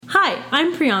Hi,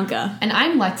 I'm Priyanka. And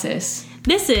I'm Lexus.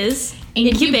 This is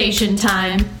Incubation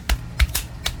Time.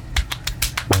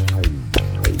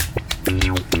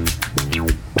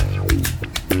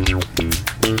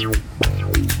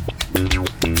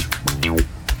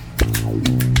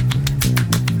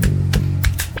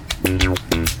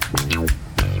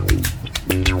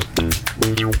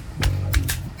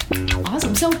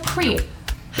 Awesome. So, Pri,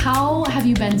 how have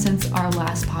you been since our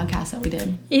last podcast that we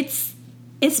did?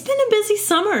 It's been a busy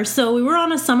summer. So we were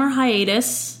on a summer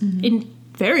hiatus,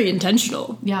 very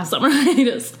intentional summer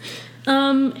hiatus.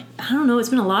 I don't know. It's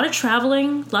been a lot of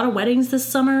traveling, a lot of weddings this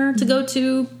summer to go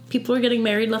to. People are getting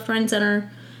married left, right, and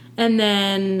center. And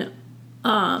then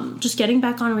just getting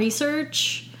back on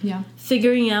research. Yeah.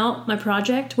 Figuring out my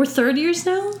project. We're third years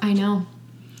now. I know.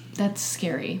 That's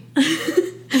scary.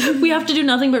 We have to do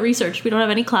nothing but research. We don't have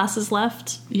any classes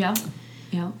left. Yeah.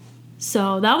 Yeah.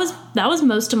 So that was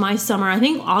most of my summer. I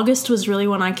think August was really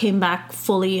when I came back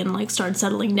fully and started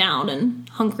settling down and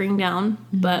hunkering down.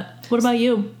 But what about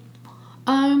you?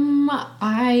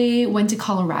 I went to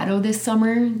Colorado this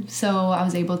summer, so I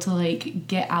was able to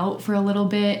get out for a little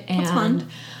bit, and that's fun.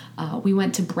 We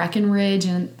went to Breckenridge.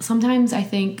 And sometimes I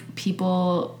think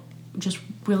people just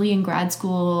really in grad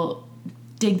school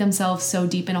dig themselves so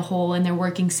deep in a hole, and they're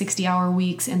working 60-hour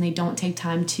weeks and they don't take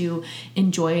time to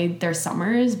enjoy their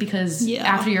summers because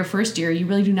after your first year you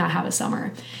really do not have a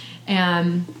summer.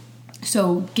 And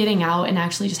so getting out and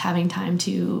actually just having time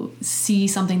to see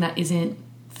something that isn't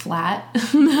flat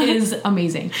is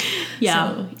amazing.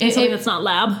 So it's not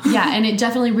lab. Yeah, and it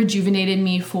definitely rejuvenated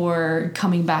me for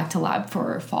coming back to lab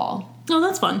for fall. Oh,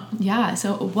 that's fun. Yeah.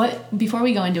 So before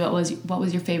we go into it, what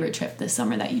was your favorite trip this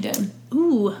summer that you did?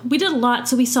 Ooh, we did a lot.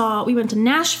 So we went to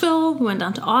Nashville, we went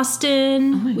down to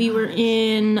Austin. We were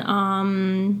in,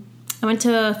 I went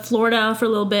to Florida for a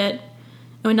little bit.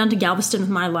 I went down to Galveston with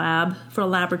my lab for a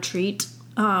lab retreat,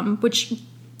 which,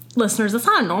 listeners, that's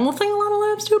not a normal thing a lot of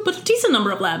labs do, but a decent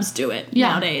number of labs do it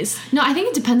nowadays. No, I think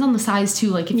it depends on the size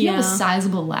too. If you have a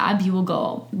sizable lab, you will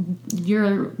go,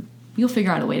 you'll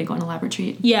figure out a way to go on a lab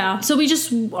retreat. Yeah. So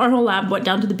our whole lab went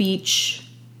down to the beach.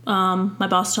 My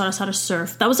boss taught us how to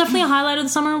surf. That was definitely a highlight of the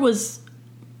summer, was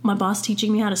my boss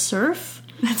teaching me how to surf.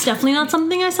 That's definitely not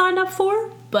something I signed up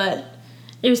for, but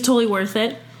it was totally worth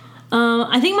it.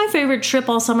 I think my favorite trip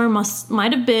all summer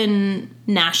might have been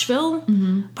Nashville,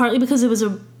 partly because it was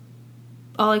a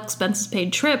all expenses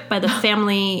paid trip by the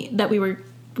family that it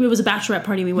was a bachelorette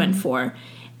party we went for.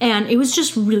 And it was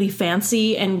just really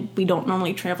fancy, and we don't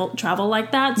normally travel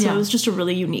like that, so it was just a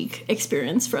really unique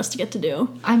experience for us to get to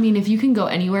do. I mean, if you can go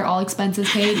anywhere, all expenses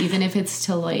paid, even if it's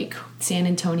to San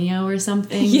Antonio or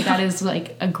something, that is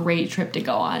a great trip to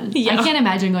go on. Yeah. I can't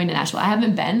imagine going to Nashville. I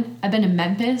haven't been. I've been to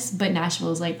Memphis, but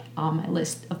Nashville is on my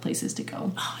list of places to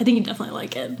go. Oh, I think you'd definitely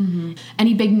like it. Mm-hmm.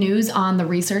 Any big news on the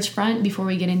research front before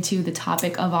we get into the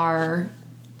topic of our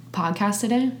podcast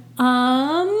today?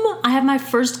 I have my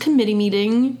first committee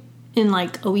meeting in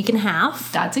a week and a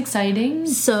half. That's exciting.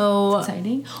 So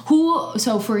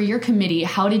for your committee,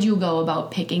 how did you go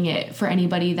about picking it for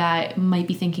anybody that might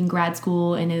be thinking grad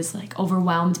school and is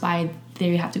overwhelmed by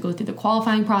they have to go through the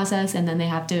qualifying process and then they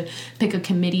have to pick a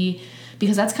committee?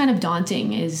 Because that's kind of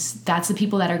daunting, that's the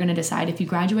people that are going to decide if you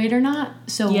graduate or not.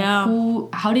 So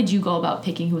how did you go about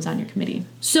picking who was on your committee?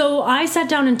 So I sat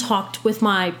down and talked with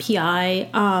my PI,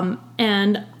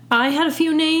 and I had a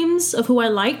few names of who I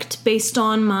liked based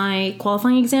on my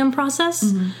qualifying exam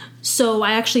process. So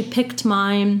I actually picked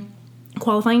my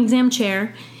qualifying exam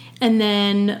chair, and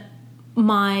then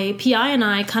my PI and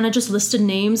I kind of just listed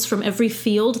names from every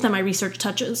field that my research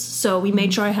touches. So we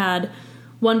made sure I had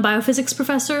one biophysics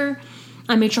professor.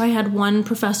 I made sure I had one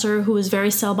professor who was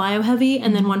very cell bio heavy,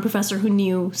 and then one professor who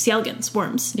knew C. elegans,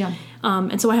 worms. Yeah.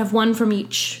 And so I have one from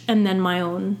each, and then my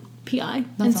own PI.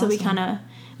 That's so awesome.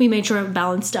 we made sure it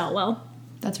balanced out well.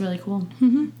 That's really cool.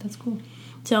 That's cool.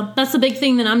 So that's the big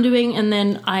thing that I'm doing. And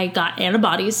then I got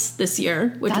antibodies this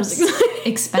year, which was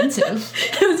expensive.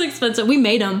 It was expensive. We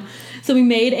made them. So we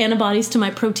made antibodies to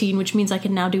my protein, which means I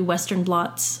can now do Western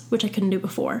blots, which I couldn't do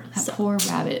before. That poor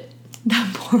rabbit.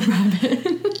 That poor rabbit.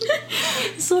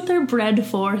 That's what they're bred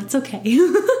for. It's okay.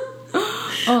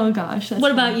 Oh gosh.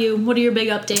 What about you? What are your big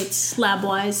updates,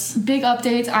 lab-wise? Big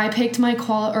updates. I picked my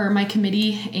my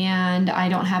committee, and I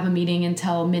don't have a meeting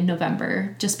until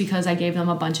mid-November, just because I gave them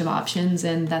a bunch of options,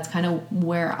 and that's kind of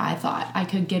where I thought I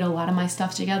could get a lot of my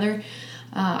stuff together.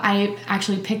 I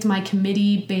actually picked my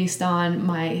committee based on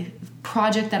my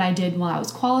project that I did while I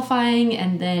was qualifying,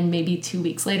 and then maybe 2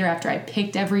 weeks later, after I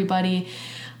picked everybody,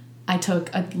 I took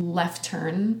a left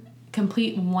turn,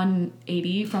 complete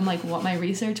 180 from what my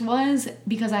research was,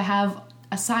 because I have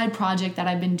a side project that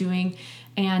I've been doing,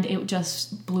 and it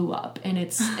just blew up, and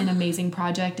it's an amazing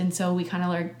project. And so we kind of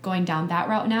are going down that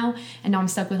route now, and now I'm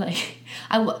stuck with like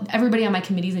everybody on my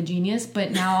committee is a genius,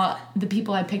 but now the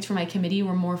people I picked for my committee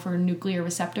were more for nuclear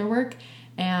receptor work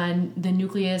and the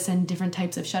nucleus and different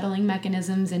types of shuttling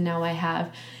mechanisms. And now I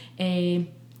have a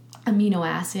amino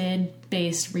acid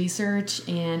based research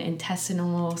and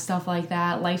intestinal stuff like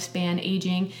that, lifespan,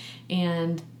 aging,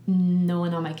 and no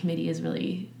one on my committee is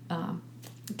really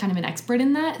kind of an expert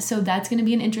in that. So that's going to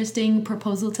be an interesting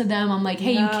proposal to them. I'm like,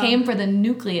 hey, you came for the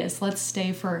nucleus, let's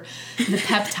stay for the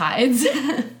peptides.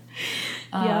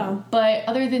 But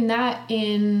other than that,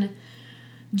 in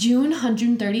June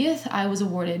 130th, I was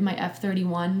awarded my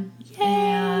F-31. Yay!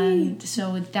 And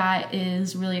so that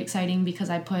is really exciting because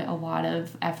I put a lot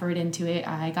of effort into it.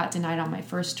 I got denied on my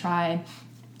first try.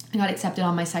 I got accepted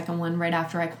on my second one right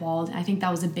after I qualified. I think that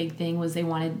was a big thing, was they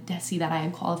wanted to see that I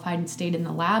had qualified and stayed in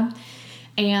the lab.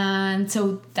 And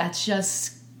so that's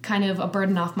just kind of a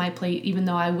burden off my plate, even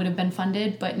though I would have been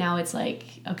funded. But now it's like,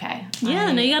 okay.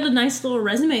 Yeah, now you got a nice little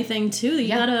resume thing, too. You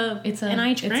got an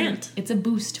NIH grant. It's a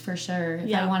boost for sure.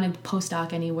 If I wanted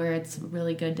postdoc anywhere, it's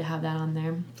really good to have that on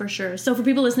there. For sure. So for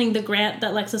people listening, the grant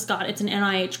that Lexus got, it's an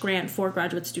NIH grant for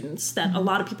graduate students that a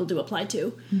lot of people do apply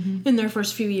to in their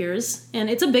first few years. And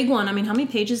it's a big one. I mean, how many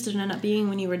pages did it end up being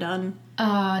when you were done?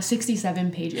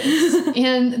 67 pages.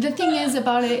 And the thing is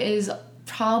about it is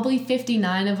probably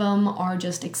 59 of them are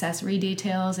just accessory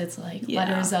details. It's like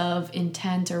letters of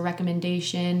intent or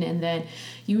recommendation, and then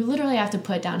you literally have to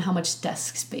put down how much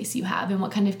desk space you have and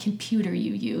what kind of computer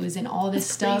you use and all this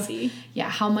stuff. Crazy. Yeah,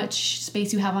 how much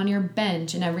space you have on your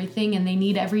bench and everything, and they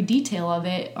need every detail of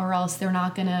it or else they're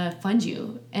not going to fund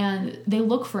you. And they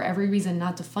look for every reason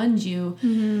not to fund you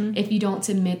if you don't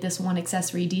submit this one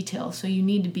accessory detail. So you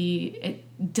need to be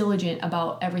diligent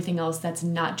about everything else that's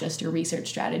not just your research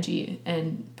strategy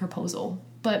and proposal.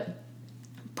 But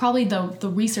probably the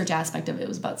research aspect of it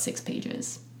was about 6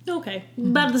 pages. Okay.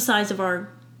 About the size of our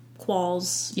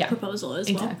quals proposal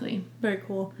as well. Exactly. Very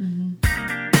cool.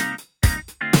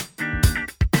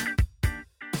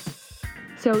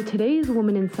 So today's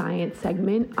Woman in Science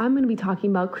segment, I'm going to be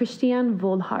talking about Christiane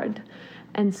Volhard.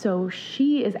 And so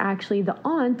she is actually the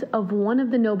aunt of one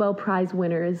of the Nobel Prize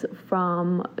winners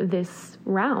from this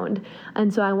round.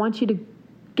 And so I want you to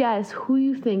guess who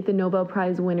you think the Nobel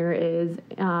Prize winner is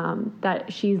that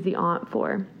she's the aunt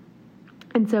for.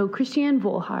 And so Christiane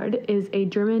Volhard is a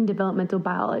German developmental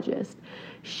biologist.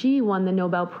 She won the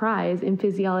Nobel Prize in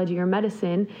Physiology or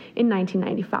Medicine in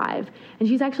 1995. And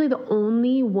she's actually the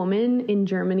only woman in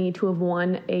Germany to have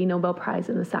won a Nobel Prize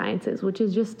in the sciences, which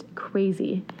is just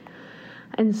crazy.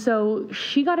 And so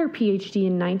she got her PhD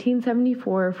in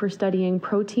 1974 for studying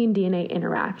protein-DNA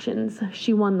interactions.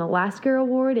 She won the Lasker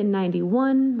Award in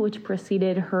 91, which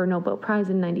preceded her Nobel Prize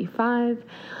in 95.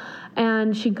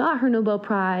 And she got her Nobel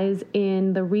Prize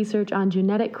in the research on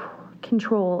genetic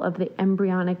control of the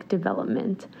embryonic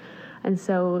development. And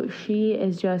so she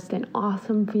is just an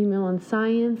awesome female in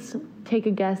science. Take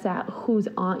a guess at whose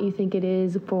aunt you think it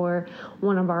is for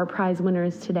one of our prize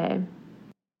winners today.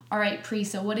 All right, Pri,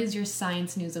 so what is your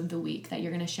science news of the week that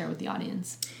you're going to share with the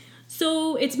audience?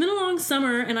 So it's been a long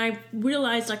summer, and I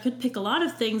realized I could pick a lot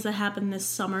of things that happened this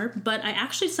summer, but I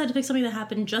actually decided to pick something that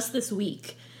happened just this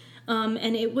week.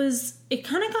 And it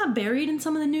kind of got buried in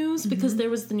some of the news because there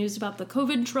was the news about the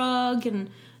COVID drug and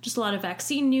just a lot of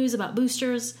vaccine news about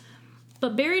boosters.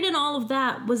 But buried in all of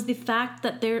that was the fact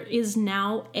that there is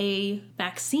now a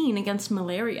vaccine against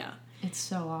malaria. It's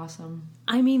so awesome.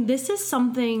 I mean, this is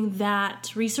something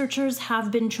that researchers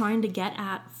have been trying to get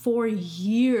at for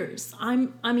years.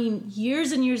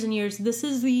 Years and years and years. This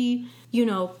is the,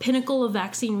 pinnacle of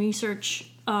vaccine research,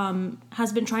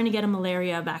 has been trying to get a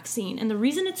malaria vaccine. And the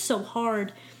reason it's so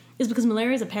hard is because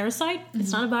malaria is a parasite.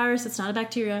 It's not a virus. It's not a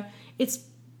bacteria. It's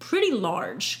pretty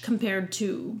large compared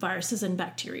to viruses and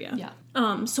bacteria.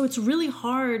 Yeah. So it's really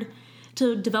hard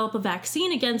to develop a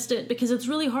vaccine against it because it's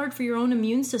really hard for your own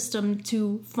immune system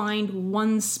to find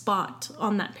one spot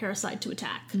on that parasite to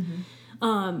attack.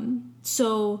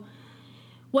 So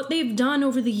what they've done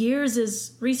over the years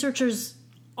is researchers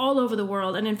all over the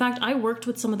world, and in fact, I worked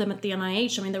with some of them at the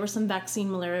NIH. I mean, there were some vaccine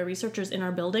malaria researchers in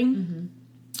our building.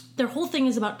 Their whole thing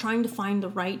is about trying to find the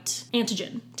right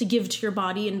antigen to give to your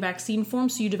body in vaccine form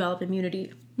so you develop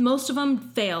immunity. Most of them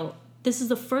fail. This is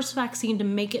the first vaccine to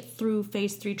make it through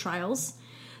phase 3 trials.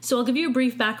 So I'll give you a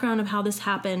brief background of how this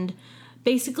happened.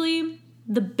 Basically,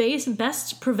 the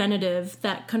best preventative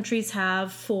that countries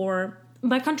have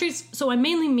by countries, so I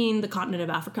mainly mean the continent of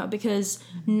Africa, because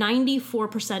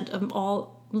 94% of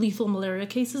all lethal malaria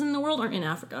cases in the world are in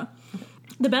Africa.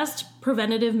 the best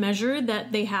preventative measure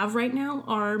that they have right now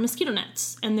are mosquito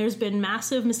nets. And there's been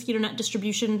massive mosquito net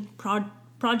distribution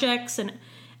projects and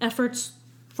efforts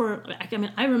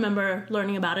I remember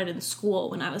learning about it in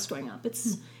school when I was growing up.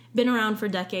 It's been around for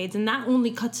decades, and that only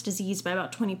cuts disease by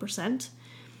about 20%.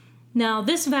 Now,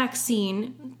 this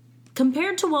vaccine,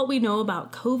 compared to what we know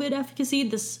about COVID efficacy,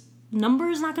 this number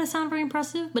is not going to sound very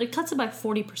impressive, but it cuts it by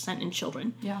 40% in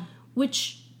children. Yeah.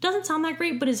 Which doesn't sound that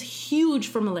great, but is huge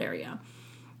for malaria.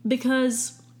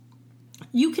 Because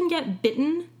you can get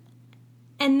bitten,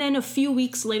 and then a few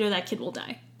weeks later that kid will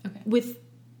die. Okay. With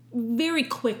very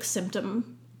quick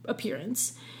symptom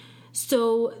appearance.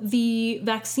 So the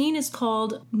vaccine is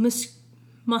called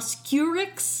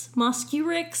Mosquirix.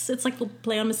 It's like a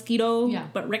play on mosquito,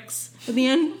 but Rix at the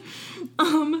end.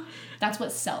 That's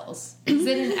what sells. Is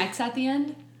it an X at the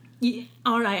end? Yeah,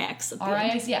 RIX.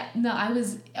 RIX, yeah. No, I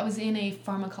was in a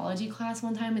pharmacology class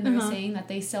one time, and they were saying that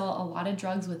they sell a lot of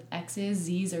drugs with X's,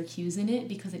 Z's, or Q's in it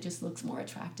because it just looks more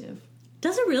attractive.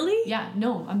 Does it really? Yeah,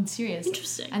 no, I'm serious.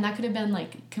 Interesting. And that could have been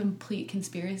like complete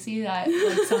conspiracy that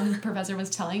like some professor was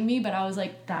telling me, but I was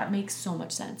like, that makes so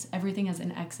much sense. Everything has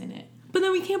an X in it. But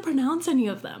then we can't pronounce any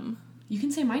of them. You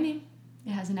can say my name.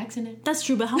 It has an X in it. That's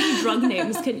true, but how many drug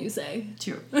names can you say?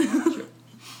 True.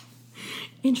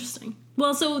 Interesting.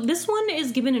 Well, so this one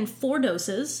is given in 4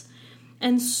 doses,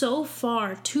 and so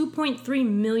far 2.3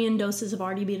 million doses have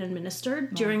already been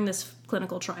administered during this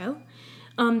clinical trial.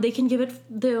 They can give it,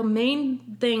 the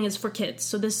main thing is for kids.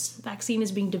 So this vaccine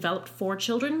is being developed for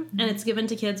children, and it's given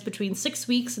to kids between 6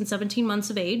 weeks and 17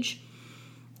 months of age.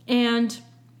 And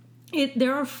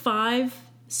there are 5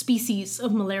 species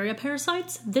of malaria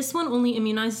parasites. This one only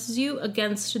immunizes you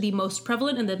against the most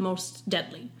prevalent and the most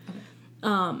deadly.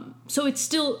 So it's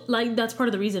still, like, that's part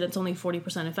of the reason it's only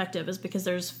 40% effective, is because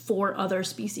there's 4 other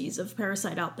species of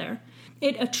parasite out there.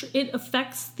 It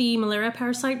affects the malaria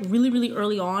parasite really, really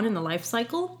early on in the life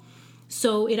cycle,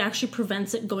 so it actually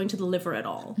prevents it going to the liver at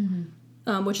all,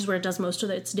 which is where it does most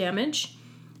of its damage.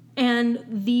 And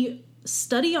the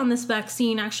study on this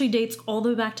vaccine actually dates all the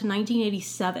way back to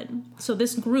 1987. So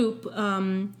this group,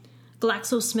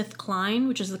 GlaxoSmithKline,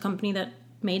 which is the company that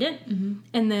made it,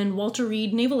 and then Walter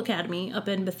Reed Naval Academy up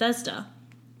in Bethesda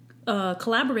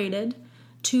collaborated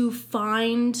to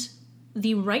find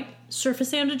the right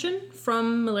surface antigen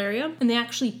from malaria, and they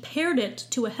actually paired it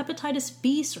to a hepatitis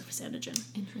B surface antigen.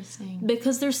 Interesting.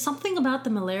 Because there's something about the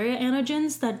malaria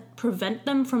antigens that prevent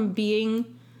them from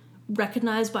being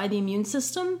recognized by the immune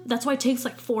system. That's why it takes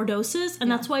like 4 doses,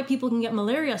 and that's why people can get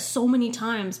malaria so many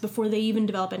times before they even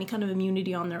develop any kind of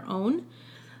immunity on their own.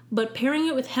 But pairing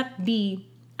it with Hep B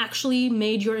actually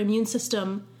made your immune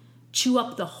system chew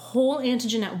up the whole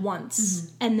antigen at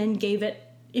once, and then gave it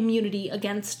immunity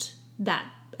against that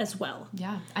as well.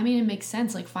 Yeah. I mean, it makes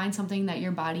sense. Like, find something that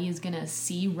your body is going to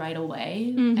see right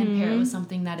away and pair it with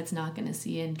something that it's not going to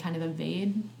see and kind of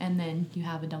evade, and then you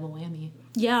have a double whammy.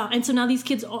 Yeah, and so now these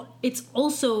kids, it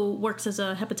also works as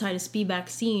a hepatitis B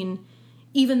vaccine,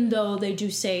 even though they do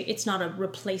say it's not a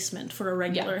replacement for a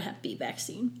regular Hep B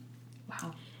vaccine.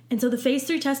 Wow. And so the phase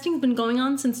 3 testing has been going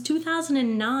on since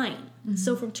 2009.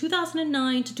 So from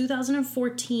 2009 to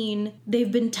 2014,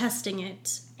 they've been testing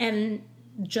it. And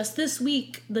just this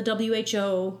week, the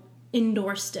WHO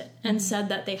endorsed it and said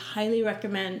that they highly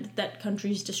recommend that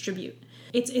countries distribute.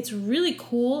 It's really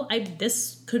cool.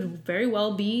 This could very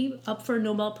well be up for a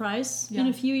Nobel Prize in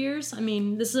a few years. I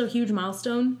mean, this is a huge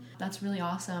milestone. That's really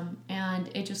awesome. And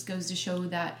it just goes to show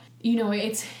that, you know,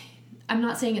 I'm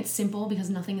not saying it's simple, because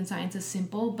nothing in science is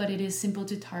simple, but it is simple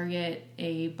to target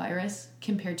a virus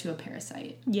compared to a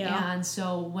parasite. Yeah. And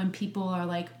so when people are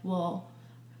like, well,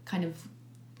 kind of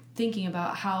thinking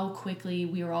about how quickly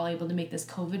we were all able to make this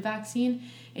COVID vaccine,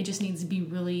 it just needs to be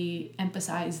really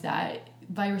emphasized that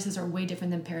viruses are way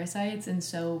different than parasites, and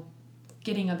so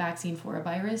getting a vaccine for a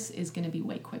virus is going to be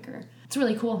way quicker. It's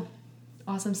really cool.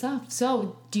 Awesome stuff.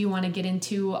 So, do you want to get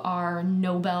into our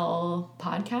Nobel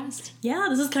podcast? Yeah,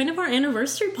 this is kind of our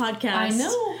anniversary podcast. I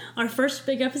know. Our first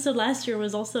big episode last year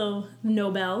was also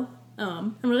Nobel.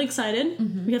 I'm really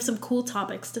excited. We have some cool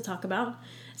topics to talk about.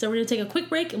 So we're going to take a quick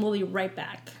break, and we'll be right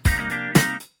back.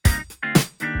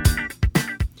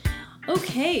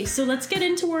 Okay, so let's get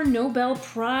into our Nobel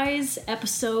Prize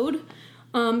episode.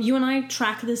 You and I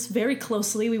track this very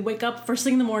closely. We wake up first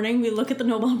thing in the morning, we look at the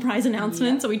Nobel Prize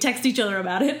announcement, so we text each other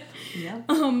about it.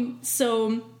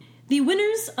 So the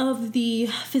winners of the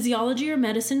Physiology or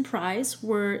Medicine Prize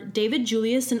were David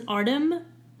Julius and Artem,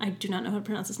 I do not know how to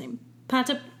pronounce his name,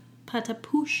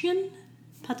 Patapushian?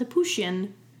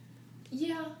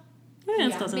 Yeah.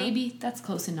 That's close enough. Maybe that's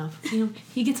close enough.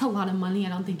 He gets a lot of money. I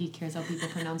don't think he cares how people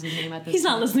pronounce his name at this He's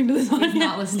point. not listening to this podcast. He's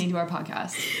not listening to our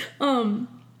podcast.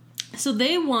 So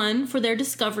they won for their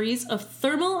discoveries of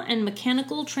thermal and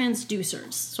mechanical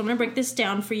transducers. So I'm going to break this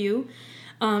down for you.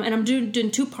 And I'm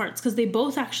doing two parts because they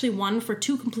both actually won for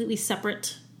two completely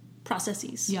separate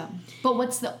processes. Yeah. But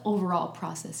what's the overall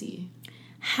process?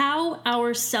 How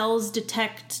our cells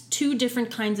detect two different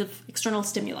kinds of external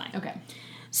stimuli. Okay.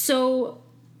 So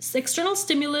external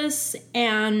stimulus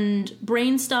and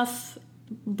brain stuff,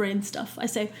 I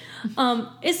say,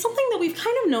 is something that we've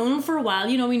kind of known for a while.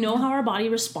 We know how our body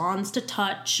responds to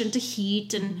touch and to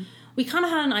heat, and we kind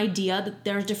of had an idea that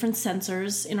there are different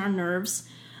sensors in our nerves.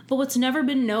 But what's never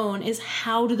been known is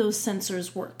how do those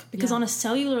sensors work? Because on a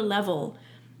cellular level,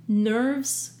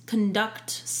 nerves conduct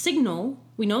signal,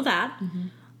 we know that,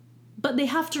 but they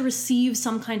have to receive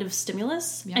some kind of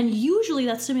stimulus, and usually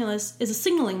that stimulus is a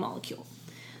signaling molecule.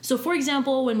 So for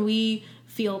example, when we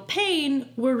feel pain,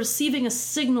 we're receiving a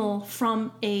signal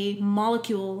from a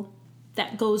molecule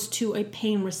that goes to a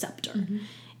pain receptor.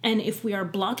 And if we are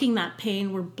blocking that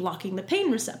pain, we're blocking the pain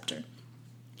receptor.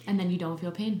 And then you don't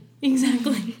feel pain.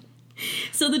 Exactly.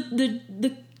 So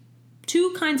the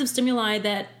two kinds of stimuli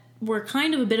that were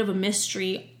kind of a bit of a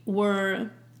mystery were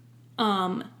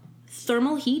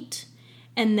thermal heat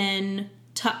and then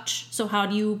touch. So how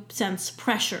do you sense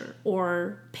pressure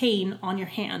or pain on your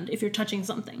hand if you're touching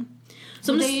something?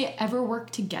 So Do they ever work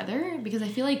together? Because I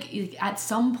feel like at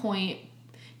some point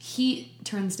heat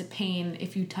turns to pain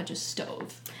if you touch a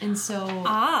stove. And so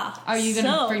are you going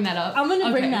to bring that up? I'm going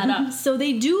to bring that up. So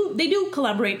they do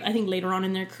collaborate, I think, later on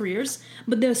in their careers,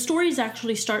 but the stories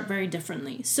actually start very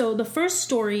differently. So the first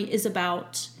story is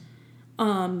about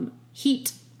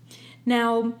heat.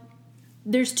 Now,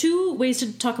 there's two ways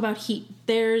to talk about heat.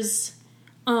 There's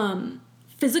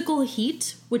physical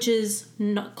heat, which is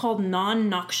called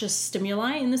non-noxious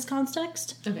stimuli in this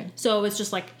context. Okay. So it's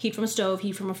just like heat from a stove,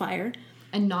 heat from a fire.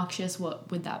 And noxious, what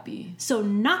would that be? So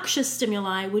noxious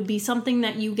stimuli would be something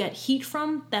that you get heat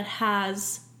from that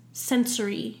has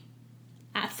sensory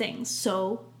things.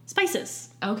 So spices.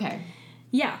 Okay.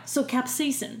 Yeah, so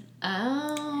capsaicin.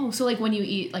 Oh, so like when you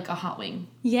eat like a hot wing.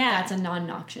 Yeah. That's a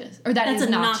non-noxious. Or that's a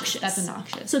noxious. That's a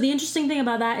noxious. So the interesting thing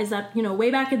about that is that,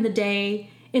 way back in the day,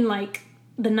 in like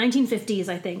the 1950s,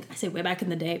 I think. I say way back in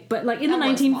the day, but like in the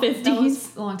 1950s. That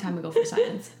was a long time ago for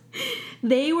science.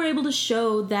 They were able to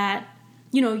show that,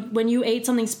 when you ate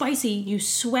something spicy, you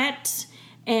sweat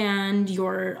and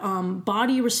your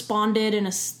body responded in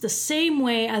the same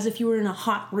way as if you were in a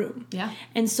hot room. Yeah.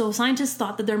 And so scientists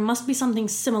thought that there must be something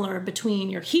similar between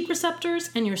your heat receptors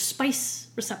and your spice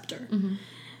receptor.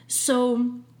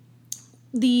 So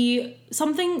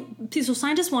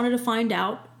scientists wanted to find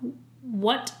out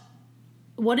what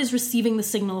is receiving the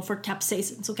signal for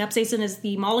capsaicin. So capsaicin is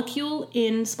the molecule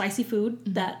in spicy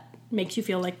food that makes you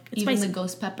feel like it's Even spicy. the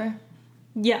ghost pepper?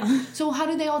 Yeah. So how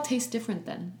do they all taste different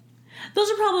then? Those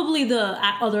are probably the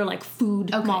other like food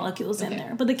molecules in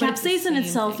there. But the capsaicin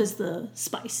itself is the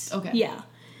spice. Okay. Yeah.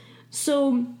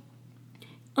 So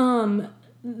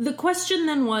the question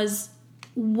then was,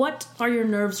 what are your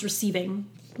nerves receiving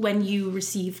when you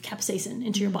receive capsaicin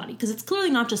into your body? Because it's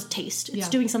clearly not just taste. It's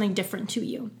doing something different to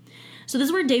you. So this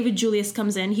is where David Julius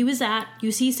comes in. He was at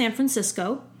UC San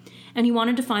Francisco, and he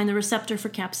wanted to find the receptor for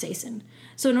capsaicin.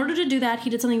 So in order to do that, he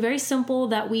did something very simple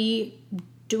that we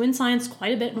do in science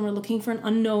quite a bit when we're looking for an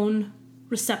unknown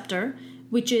receptor,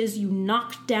 which is you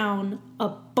knock down a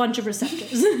bunch of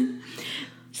receptors.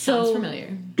 Sounds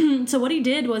familiar. So what he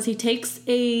did was he takes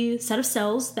a set of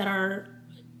cells that are,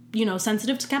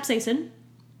 sensitive to capsaicin.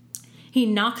 He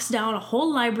knocks down a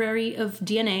whole library of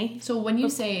DNA. So when you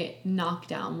say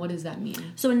knockdown, what does that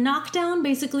mean? So a knockdown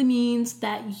basically means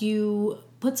that you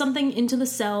put something into the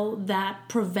cell that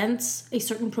prevents a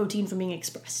certain protein from being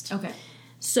expressed. Okay.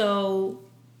 So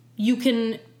you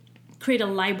can create a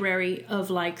library of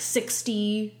like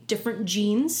 60 different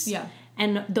genes. Yeah.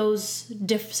 And those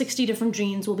 60 different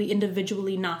genes will be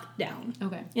individually knocked down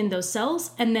in those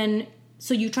cells. And then,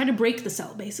 so you try to break the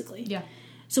cell, basically. Yeah.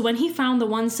 So when he found the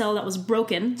one cell that was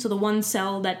broken, so the one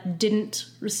cell that didn't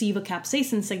receive a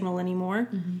capsaicin signal anymore,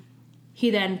 he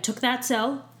then took that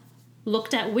cell,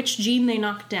 looked at which gene they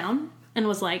knocked down, and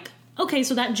was like, okay,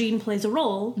 so that gene plays a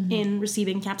role in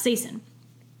receiving capsaicin.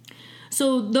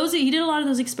 So he did a lot of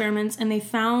those experiments, and they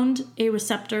found a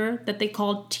receptor that they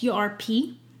called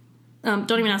TRP. Don't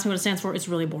even ask me what it stands for. It's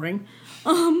really boring.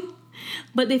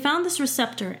 But they found this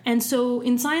receptor. And so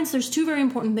in science, there's two very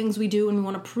important things we do when we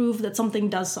want to prove that something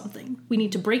does something. We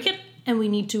need to break it, and we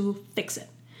need to fix it.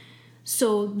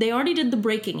 So they already did the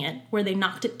breaking it, where they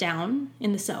knocked it down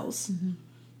in the cells.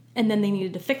 And then they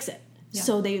needed to fix it. Yeah.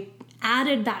 So they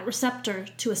added that receptor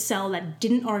to a cell that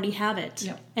didn't already have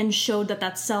it and showed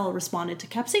that cell responded to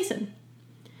capsaicin.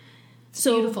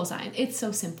 So beautiful science. It's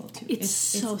so simple too. It's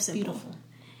so simple. Beautiful.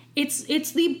 It's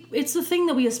the thing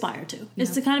that we aspire to.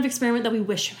 It's the kind of experiment that we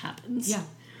wish happens. Yeah.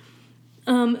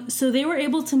 So they were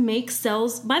able to make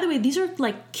cells. By the way, these are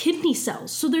like kidney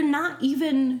cells, so they're not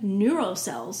even neural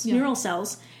cells.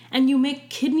 And you make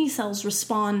kidney cells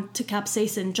respond to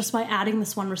capsaicin just by adding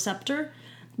this one receptor.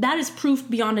 That is proof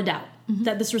beyond a doubt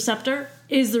that this receptor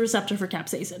is the receptor for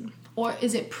capsaicin. Or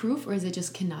is it proof, or is it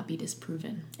just cannot be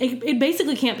disproven? It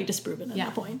basically can't be disproven at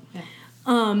that point.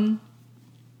 Yeah.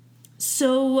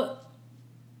 So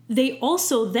they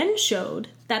also then showed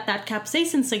that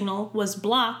capsaicin signal was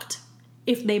blocked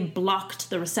if they blocked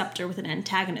the receptor with an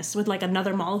antagonist, with like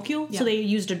another molecule. Yeah. So they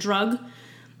used a drug,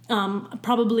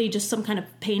 probably just some kind of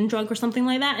pain drug or something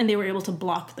like that, and they were able to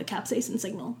block the capsaicin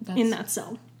signal in that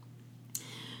cell.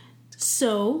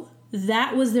 So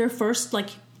that was their first like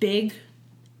big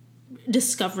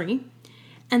discovery.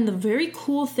 And the very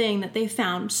cool thing that they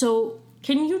found, so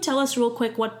can you tell us real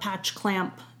quick what patch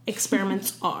clamp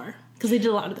experiments are? Because they did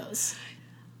a lot of those.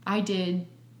 I did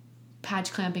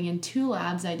patch clamping in 2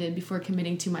 labs I did before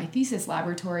committing to my thesis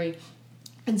laboratory.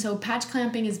 And so patch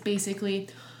clamping is basically,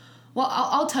 well,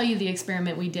 I'll tell you the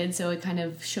experiment we did so it kind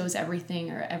of shows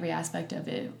everything or every aspect of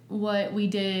it. What we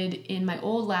did in my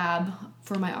old lab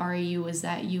for my RAU was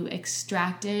that you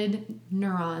extracted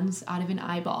neurons out of an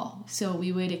eyeball. So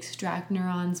we would extract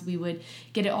neurons, we would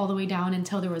get it all the way down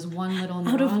until there was one little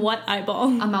neuron. Out of what eyeball?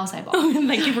 A mouse eyeball.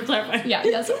 Thank you for clarifying. Yeah,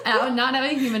 that's not out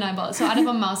of a human eyeball. So out of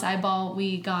a mouse eyeball,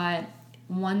 we got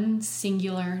one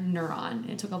singular neuron.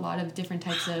 It took a lot of different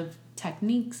types of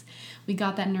techniques. We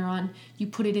got that neuron, you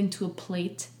put it into a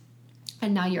plate,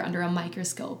 and now you're under a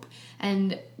microscope.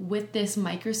 And with this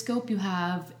microscope,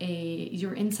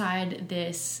 you're inside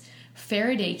this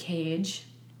Faraday cage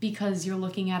because you're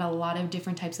looking at a lot of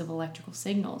different types of electrical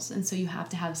signals. And so you have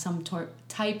to have some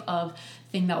type of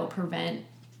thing that will prevent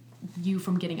you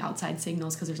from getting outside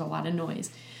signals because there's a lot of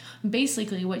noise.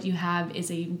 Basically, what you have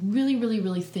is a really, really,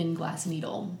 really thin glass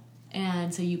needle.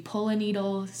 And so you pull a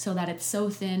needle so that it's so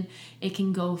thin it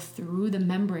can go through the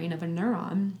membrane of a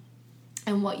neuron.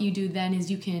 And what you do then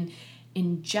is you can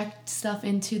inject stuff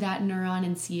into that neuron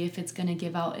and see if it's going to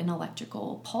give out an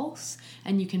electrical pulse.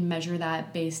 And you can measure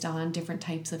that based on different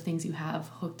types of things you have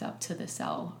hooked up to the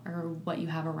cell or what you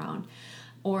have around.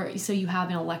 Or so you have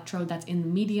an electrode that's in the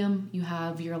medium, you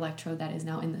have your electrode that is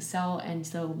now in the cell, and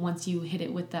so once you hit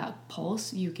it with that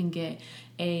pulse, you can get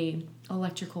a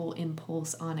electrical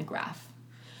impulse on a graph.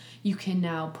 You can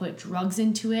now put drugs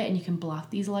into it and you can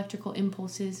block these electrical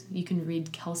impulses. You can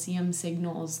read calcium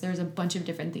signals. There's a bunch of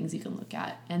different things you can look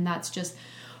at, and that's just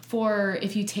for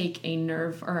if you take a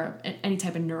nerve or any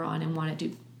type of neuron and want to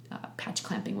do patch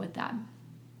clamping with that.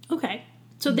 Okay.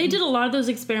 So they did a lot of those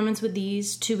experiments with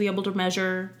these to be able to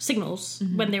measure signals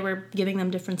when they were giving them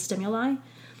different stimuli.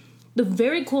 The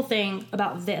very cool thing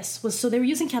about this was, so they were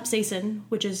using capsaicin,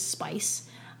 which is spice,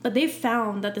 but they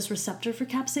found that this receptor for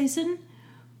capsaicin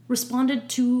responded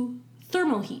to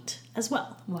thermal heat as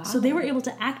well. Wow. So they were able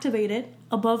to activate it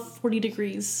above 40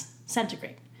 degrees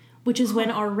centigrade, which is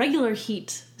when our regular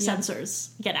heat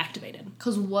sensors get activated.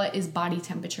 Because what is body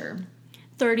temperature?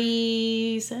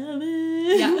 37.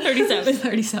 Yeah.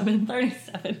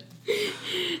 37.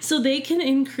 So they can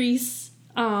increase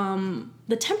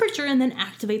the temperature and then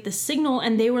activate the signal.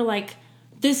 And they were like,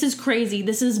 this is crazy.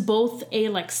 This is both a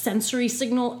like sensory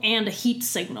signal and a heat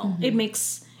signal.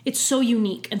 It's so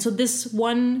unique. And so this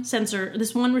one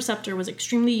receptor was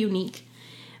extremely unique.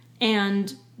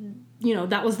 And, you know,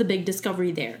 that was the big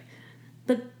discovery there.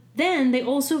 But then they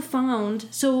also found,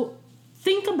 so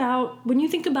when you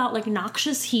think about like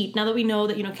noxious heat, now that we know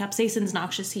that, you know, capsaicin's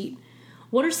noxious heat,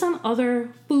 what are some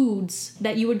other foods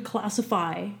that you would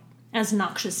classify as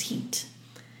noxious heat?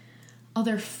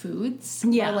 Other foods?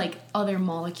 Yeah. Or like other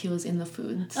molecules in the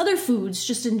foods? Other foods,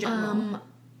 just in general.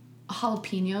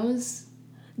 Jalapenos.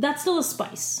 That's still a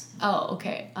spice. Oh,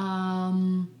 okay.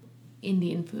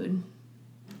 Indian food.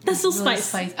 That's still really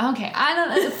spice. Okay, I don't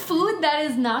know. Food that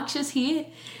is noxious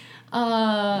heat.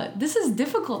 This is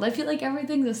difficult. I feel like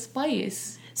everything's a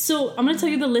spice. So I'm going to tell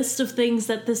you the list of things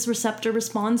that this receptor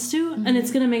responds to, and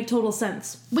it's going to make total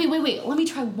sense. Wait. Let me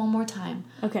try one more time.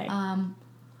 Okay.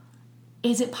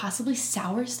 Is it possibly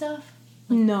sour stuff?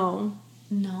 No.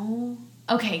 No?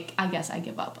 Okay, I guess I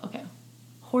give up. Okay.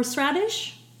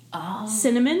 Horseradish,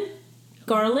 cinnamon,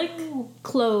 garlic,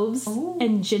 cloves,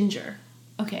 and ginger.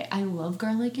 Okay, I love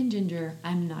garlic and ginger.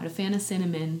 I'm not a fan of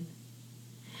cinnamon.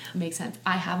 Makes sense.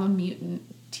 I have a mutant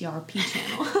TRP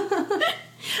channel.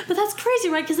 But that's crazy,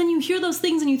 right? Because then you hear those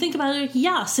things and you think about it, like,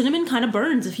 yeah, cinnamon kind of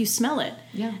burns if you smell it.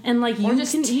 Yeah. And like or you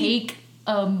just can take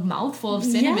a mouthful of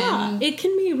cinnamon. Yeah, it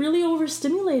can be really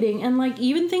overstimulating. And like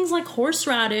even things like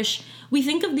horseradish, we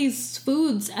think of these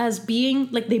foods as being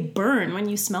like they burn when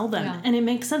you smell them. Yeah. And it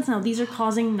makes sense now. These are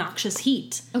causing noxious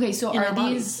heat. Okay, so are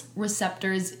bodies. these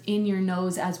receptors in your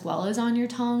nose as well as on your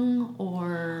tongue,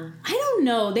 or? I don't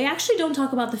know. They actually don't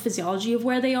talk about the physiology of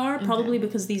where they are, probably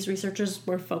because these researchers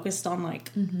were focused on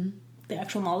like the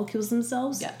actual molecules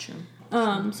themselves. Yeah, true. So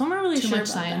I'm not really Too sure much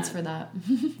about science that. for that.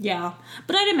 Yeah.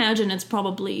 But I'd imagine it's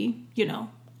probably,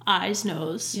 eyes,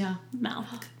 nose, Yeah.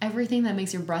 mouth. Everything that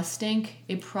makes your breath stink,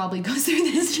 it probably goes through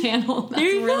this channel. That's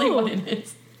There you really go. what it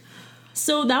is.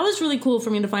 So that was really cool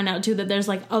for me to find out too, that there's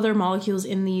like other molecules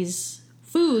in these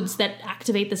foods that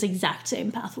activate this exact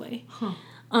same pathway. Huh.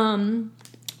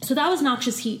 So that was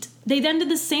noxious heat. They then did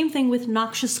the same thing with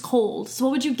noxious cold. So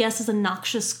what would you guess is a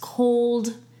noxious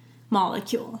cold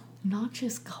molecule?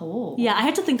 Noxious cold. Yeah, I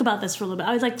had to think about this for a little bit.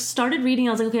 I was like, started reading,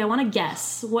 I was like, okay, I want to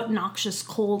guess what noxious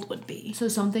cold would be. So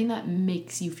something that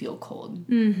makes you feel cold.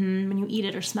 When you eat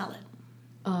it or smell it.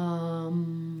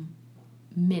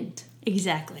 Mint.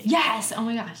 Exactly. Yes! Oh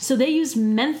my gosh. So they used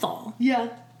menthol. Yeah.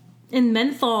 And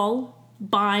menthol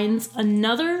binds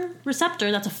another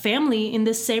receptor that's a family in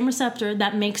this same receptor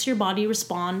that makes your body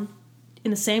respond in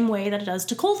the same way that it does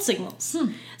to cold signals.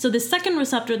 So the second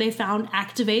receptor they found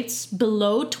activates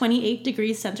below 28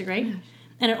 degrees centigrade,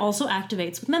 and it also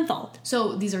activates with menthol.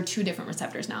 So these are two different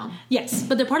receptors now. Yes,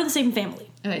 but they're part of the same family.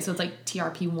 Okay, so it's like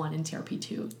TRP1 and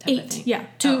TRP2 type of 8, thing. yeah.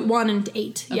 2, 1, and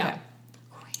 8, yeah. Okay.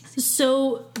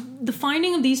 So the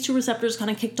finding of these two receptors kind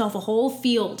of kicked off a whole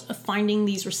field of finding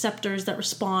these receptors that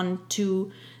respond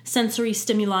to sensory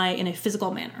stimuli in a physical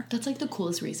manner. That's like the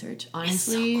coolest research.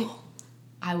 Honestly, so cool.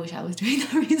 I wish I was doing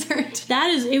that research.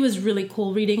 It was really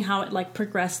cool reading how it like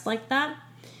progressed like that.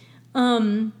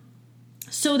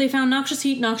 So they found noxious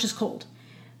heat, noxious cold.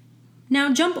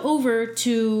 Now jump over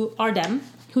to Ardem,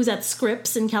 who's at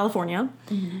Scripps in California,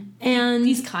 and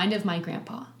He's kind of my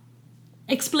grandpa.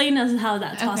 explain us how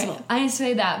that's possible. I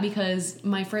say that because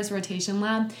my first rotation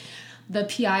lab, the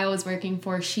PI I was working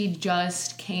for, she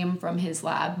just came from his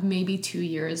lab maybe 2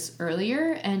 years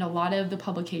earlier, and a lot of the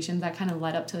publications that kind of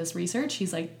led up to this research,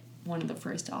 she's like one of the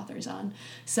first authors on.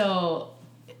 So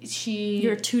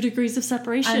You're 2 degrees of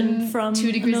separation from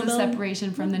 2 degrees of Nobel.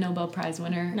 separation from the Nobel Prize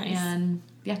winner. Nice. And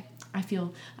yeah,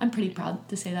 I'm pretty proud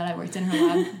to say that I worked in her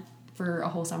lab for a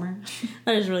whole summer.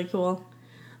 That is really cool.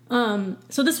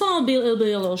 So this one it'll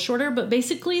be a little shorter, but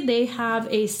basically they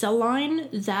have a cell line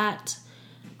that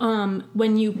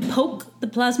when you poke the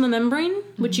plasma membrane,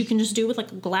 which you can just do with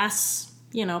like a glass,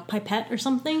 pipette or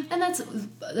something. And that's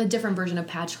a different version of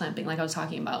patch clamping, like I was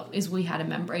talking about, is we had a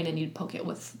membrane and you'd poke it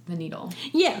with the needle.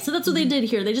 Yeah, so that's what they did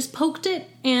here. They just poked it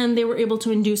and they were able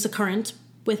to induce a current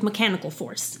with mechanical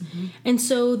force. And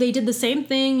so they did the same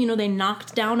thing, they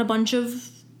knocked down a bunch of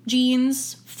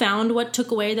genes, found what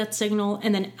took away that signal,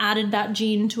 and then added that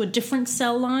gene to a different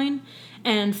cell line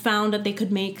and found that they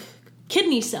could make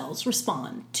kidney cells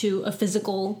respond to a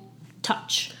physical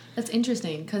touch. That's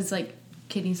interesting because like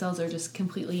kidney cells are just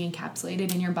completely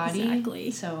encapsulated in your body. Exactly.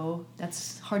 So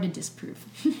that's hard to disprove.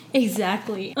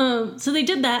 Exactly. So they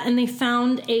did that and they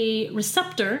found a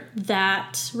receptor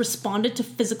that responded to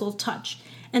physical touch.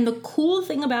 And the cool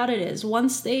thing about it is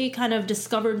once they kind of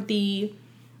discovered the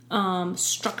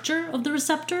structure of the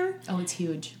receptor, Oh, it's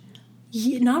huge.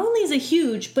 not only is it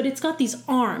huge, but it's got these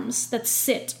arms that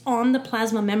sit on the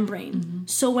plasma membrane.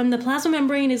 So when the plasma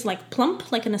membrane is like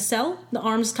plump, like in a cell, the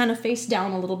arms kind of face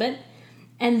down a little bit.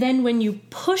 And then when you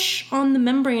push on the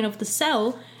membrane of the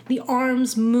cell, the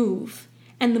arms move.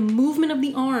 And the movement of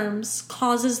the arms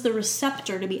causes the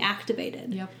receptor to be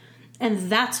activated. Yep.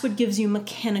 And that's what gives you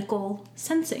mechanical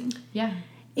sensing. Yeah.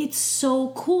 It's so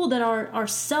cool that our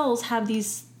cells have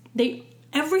these...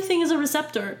 Everything is a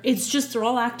receptor. It's just they're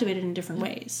all activated in different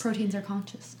ways. Proteins are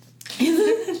conscious.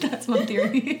 That's my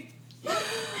theory.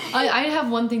 I have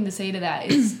one thing to say to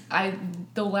that is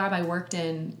the lab I worked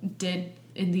in did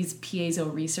in these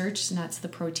piezo research, and that's the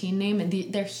protein name, and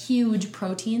they're huge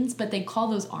proteins, but they call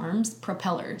those arms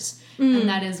propellers, and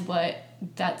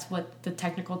that's what the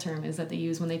technical term is that they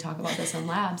use when they talk about this in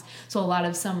labs. So a lot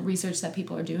of some research that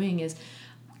people are doing is,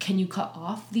 can you cut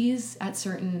off these at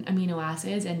certain amino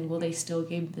acids, and will they still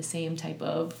give the same type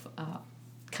of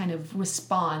kind of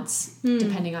response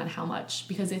depending on how much?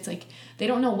 Because it's like they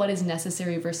don't know what is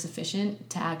necessary versus sufficient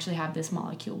to actually have this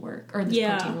molecule work or this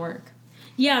protein work.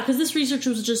 Yeah, because this research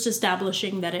was just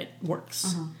establishing that it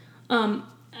works. And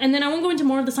then I won't go into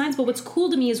more of the science, but what's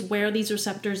cool to me is where these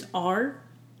receptors are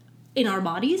in our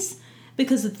bodies.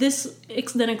 because this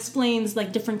then explains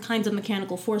like different kinds of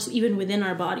mechanical force even within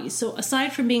our bodies. So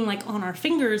aside from being like on our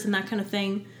fingers and that kind of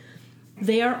thing,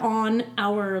 they are on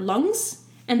our lungs,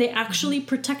 and they actually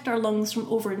protect our lungs from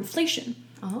overinflation.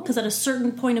 Because at a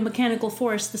certain point of mechanical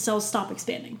force, the cells stop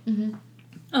expanding.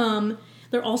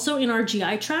 They're also in our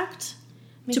GI tract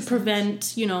to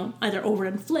prevent, either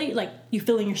overinflate, like you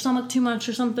filling your stomach too much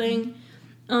or something.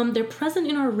 They're present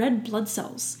in our red blood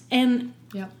cells. And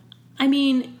I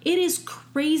mean, it is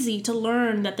crazy to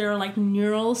learn that there are like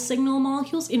neural signal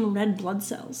molecules in red blood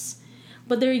cells.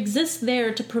 But they exist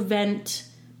there to prevent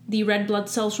the red blood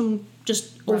cells from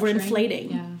just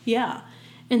overinflating. Yeah.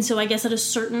 And so I guess at a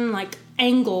certain like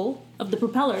angle of the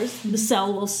propellers, the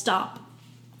cell will stop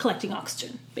collecting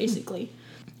oxygen, basically.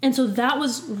 And so that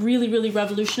was really, really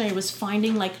revolutionary, was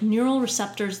finding like neural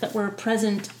receptors that were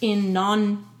present in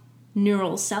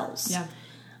non-neural cells.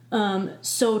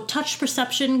 So touch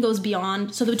perception goes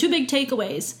beyond. So the two big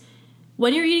takeaways: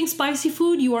 when you're eating spicy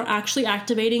food, you are actually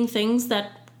activating things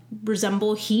that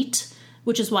resemble heat,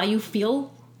 which is why you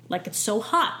feel like it's so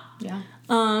hot.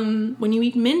 When you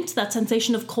eat mint, that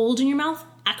sensation of cold in your mouth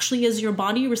actually is your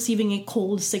body receiving a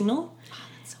cold signal.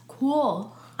 That's so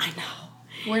cool. I know.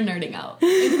 We're nerding out.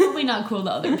 It's probably not cool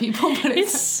to other people, but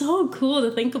it's so cool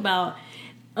to think about.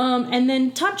 And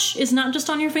then touch is not just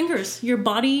on your fingers. Your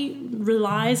body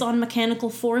relies on mechanical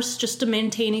force just to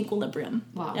maintain equilibrium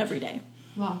every day.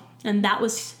 And that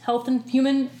was health and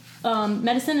human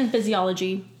medicine and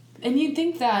physiology. And you'd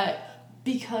think that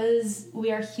because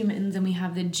we are humans and we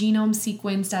have the genome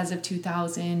sequenced as of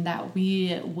 2000 that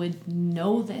we would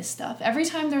know this stuff. Every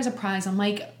time there's a prize, I'm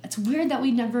like, it's weird that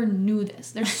we never knew this.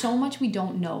 There's so much we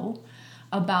don't know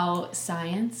about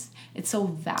science. It's so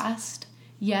vast,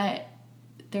 yet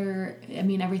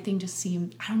everything just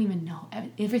seemed, I don't even know.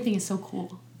 Everything is so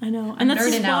cool. I know. And that's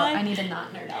nerding why out. I need to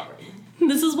not nerd out right now.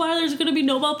 This is why there's going to be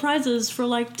Nobel Prizes for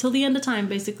like till the end of time,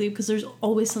 basically, because there's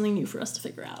always something new for us to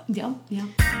figure out.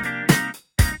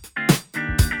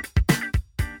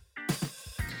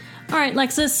 All right,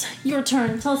 Lexus, your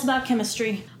turn. Tell us about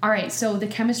chemistry. All right, so the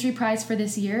chemistry prize for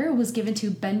this year was given to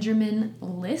Benjamin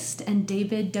List and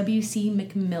David W.C.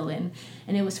 McMillan,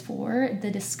 and it was for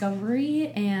the discovery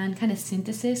and kind of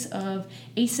synthesis of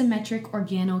asymmetric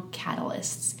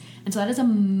organocatalysts. And so that is a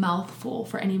mouthful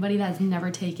for anybody that's never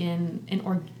taken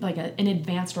an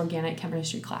advanced organic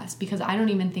chemistry class, because I don't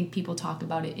even think people talk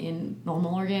about it in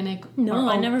normal organic. No,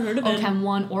 I never heard of it. OChem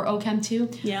 1 or OChem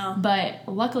 2. Yeah. But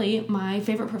luckily, my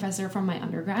favorite professor from my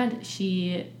undergrad,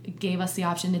 she gave us the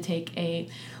option to take a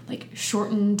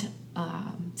shortened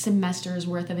semester's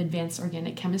worth of advanced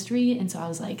organic chemistry. And so I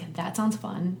was like, that sounds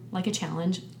fun, like a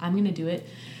challenge. I'm going to do it.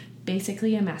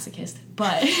 Basically a masochist,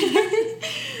 but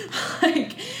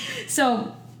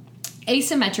so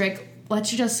asymmetric,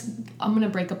 I'm going to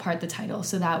break apart the title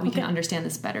so that we can understand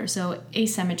this better. So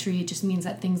asymmetry just means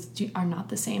that things are not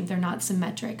the same. They're not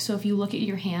symmetric. So if you look at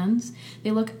your hands,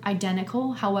 they look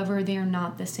identical. However, they are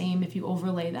not the same if you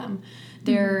overlay them.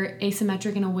 They're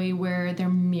asymmetric in a way where they're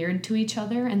mirrored to each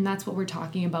other, and that's what we're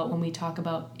talking about when we talk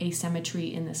about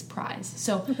asymmetry in this prize.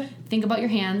 So think about your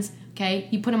hands. Okay,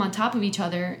 you put them on top of each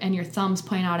other and your thumbs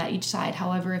point out at each side.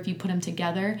 However, if you put them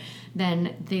together,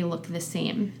 then they look the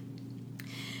same.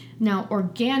 Now,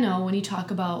 organo, when you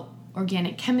talk about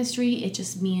organic chemistry, it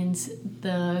just means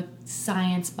the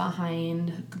science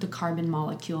behind the carbon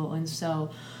molecule. And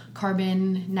so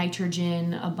carbon,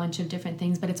 nitrogen, a bunch of different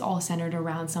things, but it's all centered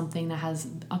around something that has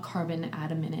a carbon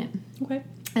atom in it. Okay.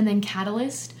 And then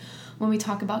catalyst, when we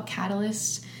talk about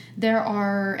catalysts, there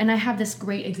are, and I have this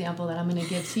great example that I'm going to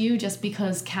give to you just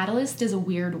because catalyst is a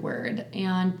weird word,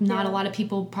 and not a lot of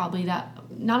people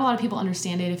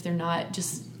understand it if they're not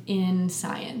just in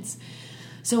science.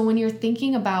 So when you're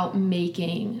thinking about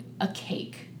making a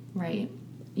cake, right,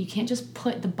 you can't just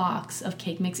put the box of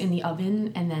cake mix in the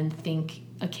oven and then think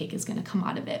a cake is going to come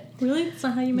out of it. Really? That's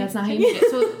not how you make it? That's not how you make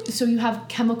it. So you have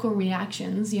chemical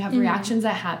reactions. You have reactions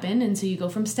that happen, and so you go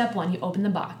from step 1, you open the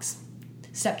box.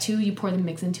 Step 2, you pour the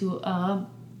mix into a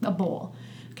bowl,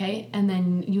 okay? And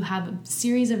then you have a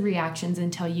series of reactions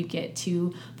until you get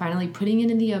to finally putting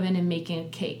it in the oven and making a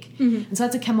cake. And so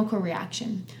that's a chemical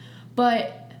reaction.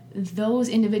 But those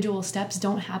individual steps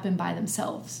don't happen by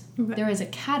themselves. Okay. There is a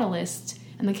catalyst,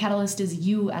 and the catalyst is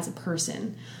you as a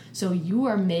person. So you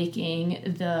are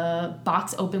making the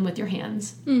box open with your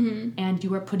hands, and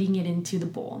you are putting it into the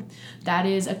bowl. That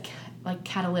is a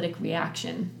catalytic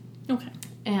reaction. Okay.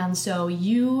 And so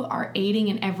you are aiding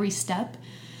in every step.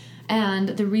 And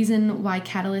the reason why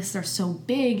catalysts are so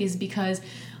big is because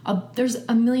there's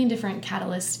a million different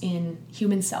catalysts in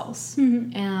human cells.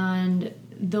 And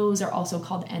those are also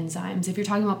called enzymes. If you're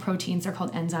talking about proteins, they're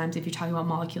called enzymes. If you're talking about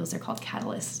molecules, they're called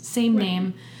catalysts. Same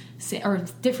name, or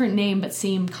different name, but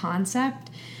same concept.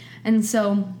 And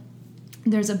so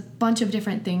there's a bunch of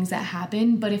different things that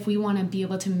happen, but if we want to be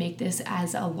able to make this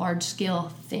as a large-scale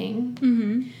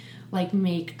thing, like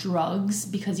make drugs,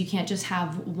 because you can't just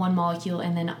have one molecule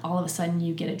and then all of a sudden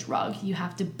you get a drug. You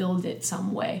have to build it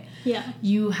some way. Yeah.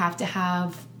 You have to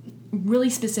have really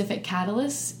specific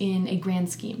catalysts in a grand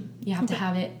scheme. You have to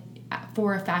have it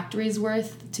for a factory's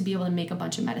worth to be able to make a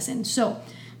bunch of medicine. So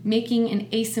making an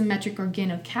asymmetric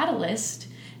organocatalyst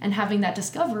and having that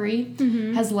discovery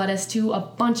has led us to a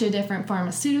bunch of different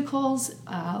pharmaceuticals,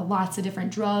 lots of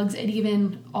different drugs, and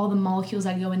even all the molecules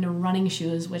that go into running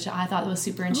shoes, which I thought was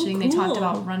super interesting. Cool. They talked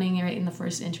about running right in the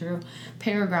first intro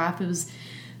paragraph.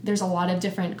 There's a lot of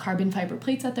different carbon fiber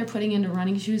plates that they're putting into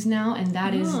running shoes now, and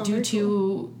that is due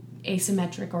to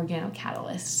asymmetric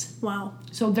organocatalysts. Wow.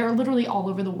 So they're literally all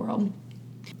over the world.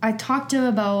 I talked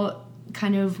about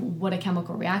kind of what a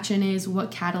chemical reaction is, what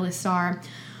catalysts are.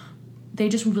 They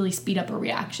just really speed up a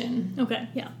reaction. Okay,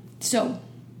 yeah. So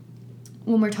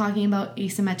when we're talking about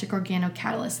asymmetric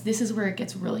organocatalysts, this is where it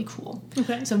gets really cool.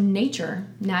 Okay. So nature,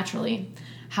 naturally,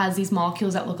 has these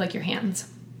molecules that look like your hands.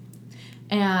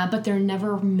 But they're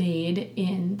never made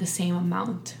in the same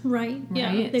amount. Right. Yeah.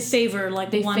 Right? They favor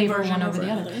one version over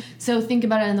the other. So think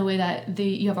about it in the way that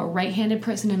you have a right-handed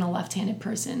person and a left-handed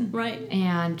person. Right.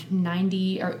 And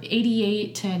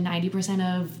 88 to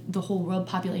 90% of the whole world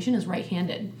population is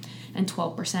right-handed, and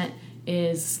 12%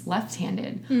 is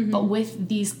left-handed. But with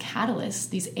these catalysts,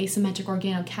 these asymmetric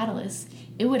organocatalysts,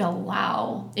 it would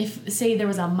allow, if, say, there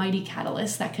was a mighty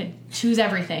catalyst that could choose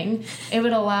everything, it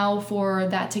would allow for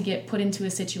that to get put into a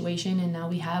situation, and now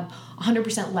we have 100%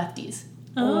 lefties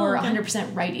or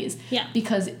 100% righties. Yeah.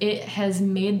 Because it has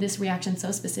made this reaction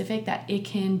so specific that it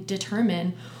can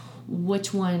determine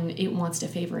which one it wants to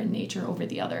favor in nature over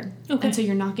the other. Okay. And so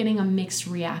you're not getting a mixed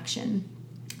reaction.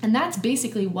 And that's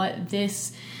basically what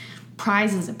this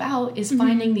prize is about, is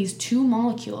finding these two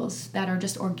molecules that are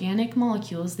just organic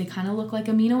molecules. They kind of look like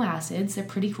amino acids. They're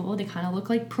pretty cool. They kind of look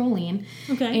like proline.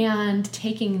 Okay. And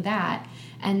taking that,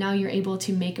 and now you're able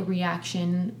to make a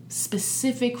reaction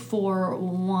specific for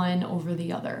one over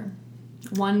the other.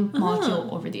 One molecule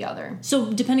over the other.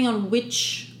 So depending on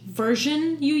which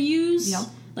version you use, Yep.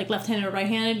 like left-handed or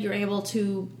right-handed, you're able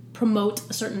to promote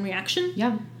a certain reaction?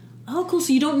 Yeah. Oh, cool.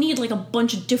 So you don't need like a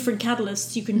bunch of different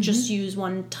catalysts. You can just use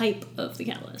one type of the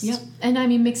catalyst. Yep. And I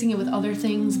mean, mixing it with other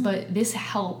things, but this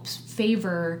helps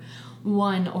favor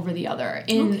one over the other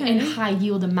in high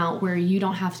yield amount where you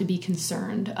don't have to be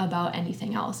concerned about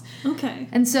anything else. Okay.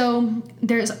 And so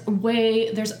there's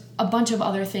a bunch of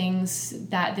other things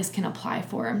that this can apply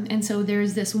for. And so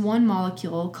there's this one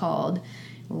molecule called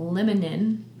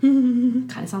limonene.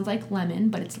 Kind of sounds like lemon,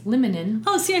 but it's limonene.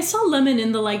 Oh, see, I saw lemon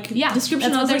in the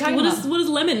description. I was like, what does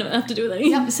lemon have to do with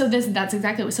anything? Yeah, so that's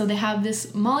exactly what. So they have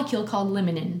this molecule called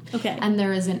limonene. Okay. And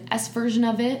there is an S version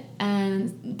of it,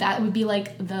 and that would be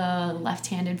like the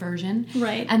left-handed version.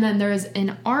 Right. And then there's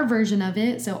an R version of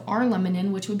it, so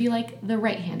R-limonene, which would be like the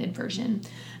right-handed version.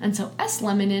 And so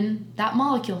S-limonene, that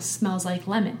molecule smells like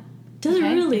lemon. Does it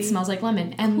really? It smells like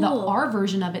lemon. And the R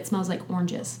version of it smells like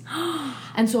oranges.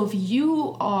 And so if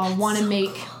you want to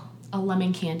make a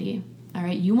lemon candy, all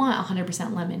right, you want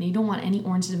 100% lemon. You don't want any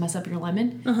orange to mess up your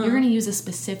lemon. You're going to use a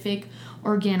specific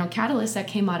organocatalyst that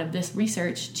came out of this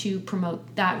research to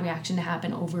promote that reaction to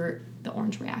happen over the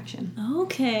orange reaction.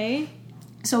 Okay.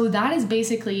 So that is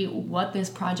basically what this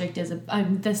project is,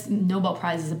 this Nobel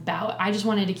Prize is about. I just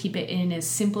wanted to keep it in as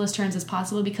simplest terms as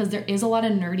possible because there is a lot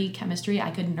of nerdy chemistry I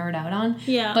could nerd out on.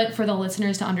 Yeah. But for the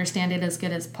listeners to understand it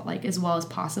as well as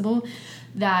possible,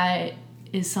 that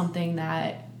is something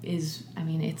that is, I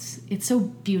mean, it's so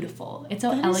beautiful. It's so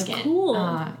elegant. Is cool.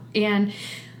 And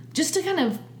just to kind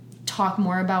of talk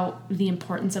more about the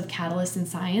importance of catalysts in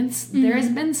science, there has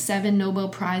been 7 Nobel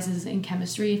Prizes in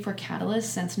chemistry for catalysts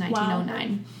since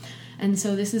 1909. Wow. And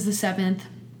so this is the 7th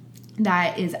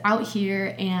that is out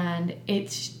here, and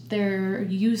they're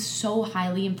used so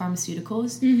highly in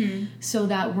pharmaceuticals so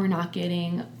that we're not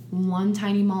getting one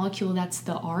tiny molecule that's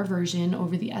the R version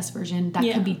over the S version that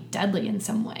could be deadly in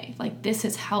some way. Like, this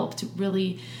has helped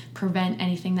really prevent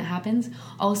anything that happens.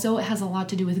 Also, it has a lot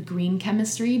to do with green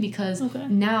chemistry because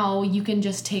now you can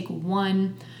just take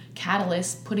one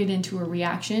catalyst, put it into a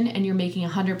reaction, and you're making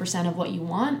 100% of what you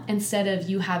want instead of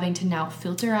you having to now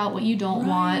filter out what you don't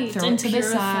want, throw it to the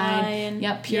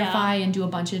side, purify and do a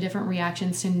bunch of different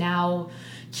reactions to now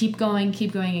keep going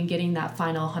and getting that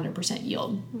final 100%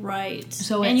 yield. Right.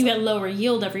 So and you get lower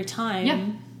yield every time. Yeah,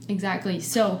 exactly.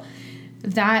 So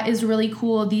that is really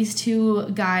cool. These two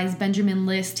guys, Benjamin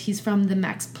List, he's from the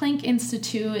Max Planck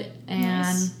Institute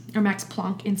or Max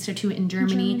Planck Institute in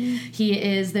Germany. He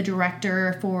is the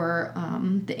director for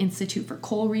the Institute for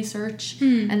Coal Research.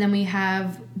 And then we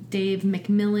have David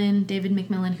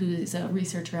McMillan, who is a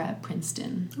researcher at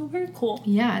Princeton. Oh, very cool.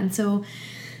 Yeah, and so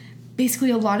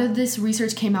basically a lot of this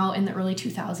research came out in the early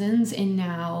 2000s, and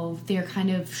now they're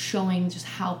kind of showing just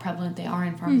how prevalent they are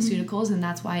in pharmaceuticals, and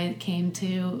that's why it came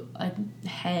to a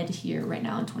head here right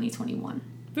now in 2021.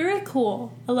 Very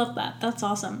cool. I love that. That's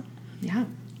awesome. Yeah.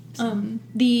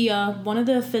 The one of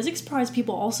the physics prize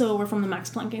people also were from the Max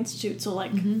Planck Institute, so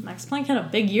like Max Planck had a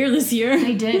big year this year.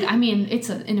 They did. I mean, it's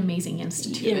an amazing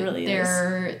institute. It really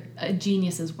is.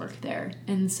 Geniuses work there,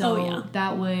 and so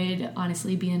that would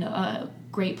honestly be a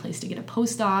great place to get a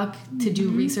postdoc to do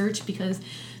research, because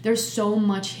there's so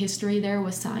much history there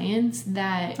with science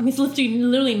that... I mean, it's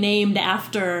literally named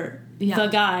after the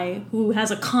guy who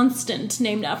has a constant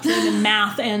named after him in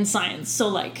math and science. So,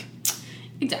 like...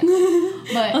 Exactly.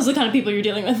 But those are the kind of people you're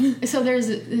dealing with. So there's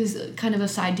kind of a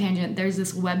side tangent. There's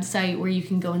this website where you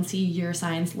can go and see your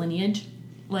science lineage.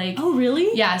 Like, oh, really?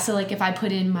 Yeah, so like if I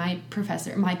put in my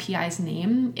PI's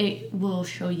name, it will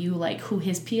show you like who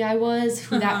his PI was,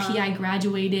 who that PI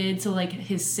graduated, so like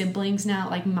his siblings now,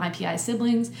 like my PI's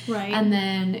siblings. Right. And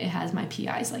then it has my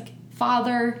PI's like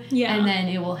father. Yeah. And then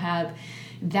it will have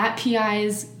that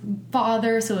PI's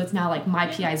father, so it's now like my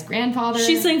PI's grandfather.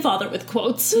 She's saying father with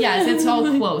quotes. Yes, it's all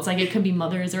quotes. Like it could be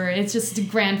mothers, or it's just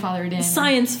grandfathered in.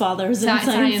 Science fathers and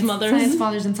science mothers. Science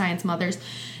fathers and science mothers.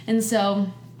 And so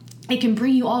it can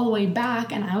bring you all the way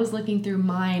back, and I was looking through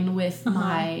mine with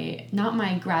not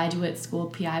my graduate school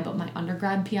PI, but my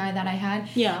undergrad PI that I had.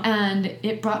 Yeah. And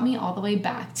it brought me all the way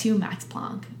back to Max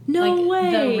Planck. No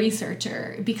way. The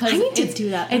researcher. Because I need to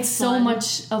do that. It's so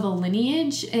much of a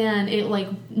lineage, and it like,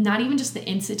 not even just the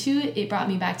institute, it brought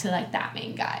me back to like that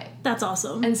main guy. That's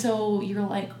awesome. And so you're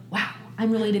like, wow,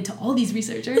 I'm related to all these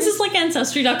researchers. This is like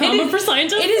Ancestry.com for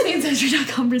scientists. It is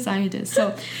Ancestry.com for scientists.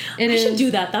 So I should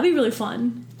do that. That'd be really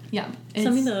fun. Yeah.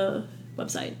 Send me the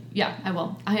website. Yeah, I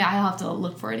will. I'll have to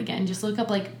look for it again. Just look up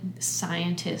like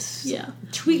scientists. Yeah.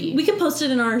 Tweet. We can post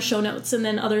it in our show notes, and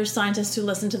then other scientists who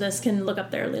listen to this can look up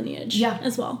their lineage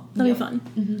as well. That'll be fun.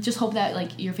 Mm-hmm. Just hope that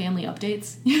like your family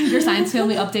updates, your science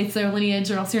family updates their lineage,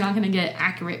 or else you're not going to get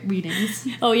accurate readings.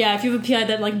 Oh yeah, if you have a PI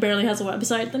that like barely has a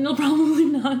website, then you'll probably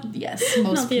not. Yes,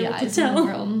 most PIs in the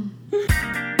world.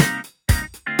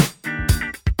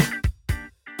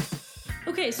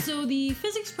 Okay, so the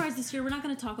physics prize this year, we're not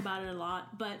going to talk about it a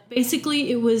lot, but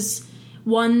basically it was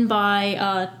won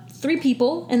by 3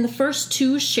 people, and the first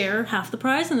 2 share half the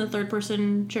prize, and the third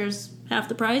person shares half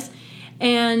the prize.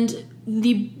 And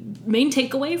the main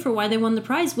takeaway for why they won the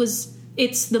prize was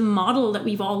it's the model that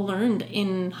we've all learned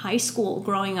in high school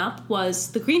growing up,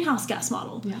 was the greenhouse gas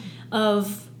model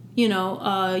of, you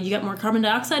get more carbon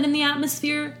dioxide in the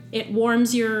atmosphere, it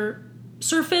warms your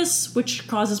surface, which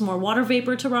causes more water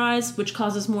vapor to rise, which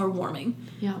causes more warming.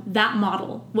 Yeah. That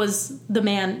model was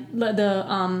Saikuro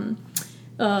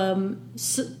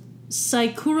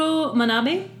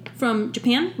Manabe from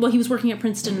Japan. Well, he was working at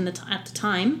Princeton at the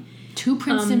time. 2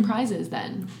 Princeton prizes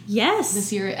then. Yes.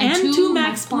 This year. And 2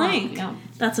 Max Planck. Yeah.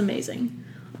 That's amazing.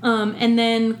 And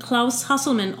then Klaus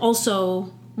Hasselmann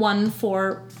also won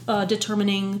for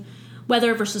determining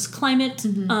weather versus climate,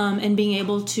 and being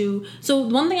able to... So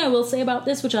one thing I will say about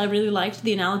this, which I really liked,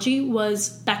 the analogy, was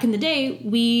back in the day,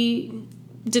 we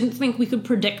didn't think we could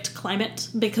predict climate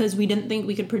because we didn't think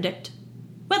we could predict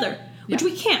weather, which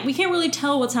we can't. We can't really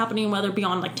tell what's happening in weather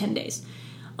beyond like 10 days.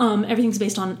 Everything's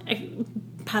based on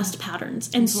past patterns.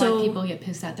 And that's so why people get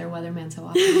pissed at their weatherman so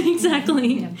often.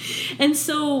 Exactly. Yeah. And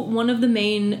so one of the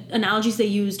main analogies they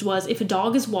used was if a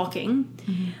dog is walking,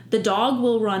 the dog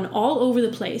will run all over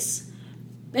the place.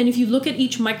 And if you look at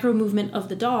each micro movement of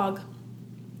the dog,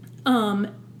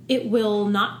 it will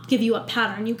not give you a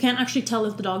pattern. You can't actually tell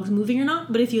if the dog's moving or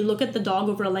not, but if you look at the dog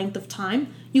over a length of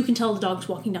time, you can tell the dog's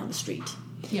walking down the street.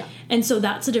 Yeah. And so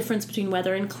that's the difference between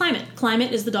weather and climate.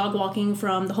 Climate is the dog walking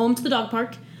from the home to the dog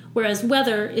park, whereas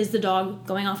weather is the dog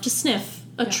going off to sniff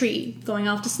a tree, going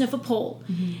off to sniff a pole.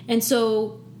 And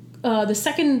so the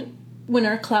second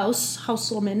winner, Klaus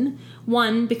Hasselmann,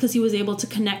 won because he was able to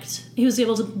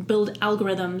build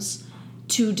algorithms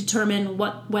to determine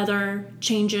what weather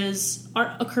changes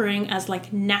are occurring as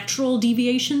like natural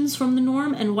deviations from the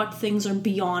norm and what things are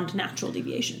beyond natural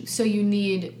deviations. So you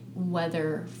need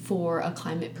weather for a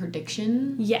climate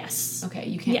prediction? Yes. Okay,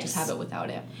 you can't just have it without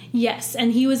it. Yes,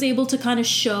 and he was able to kind of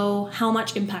show how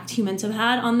much impact humans have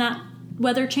had on that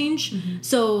weather change.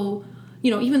 So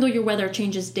even though your weather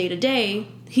changes day to day,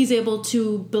 he's able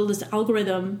to build this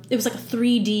algorithm. It was like a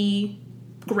 3D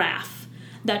graph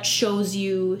that shows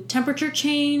you temperature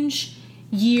change,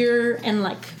 year, and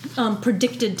like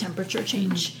predicted temperature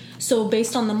change. So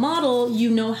based on the model,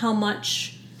 you know how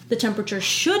much the temperature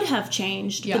should have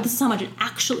changed, but this is how much it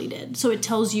actually did. So it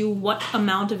tells you what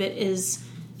amount of it is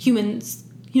human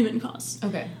cause.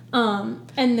 Okay. And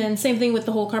then same thing with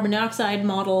the whole carbon dioxide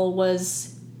model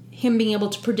was him being able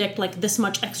to predict like this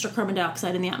much extra carbon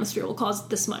dioxide in the atmosphere will cause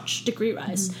this much degree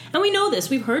rise. And we know this.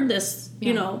 We've heard this,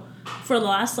 for the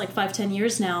last like 5-10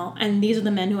 years now. And these are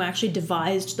the men who actually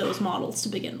devised those models to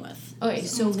begin with. Okay,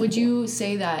 so would you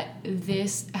say that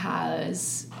this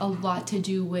has a lot to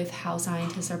do with how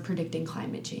scientists are predicting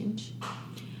climate change?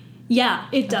 Yeah,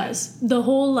 it does. The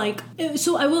whole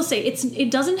so I will say it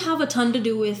doesn't have a ton to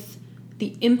do with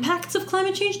the impacts of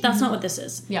climate change. That's not what this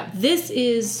is. Yeah. This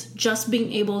is just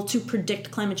being able to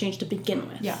predict climate change to begin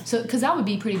with. Yeah. So, because that would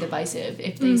be pretty divisive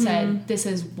if they said this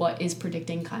is what is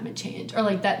predicting climate change, or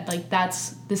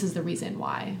this is the reason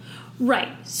why. Right.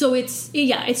 So it's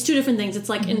two different things. It's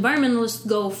like environmentalists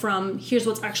go from here's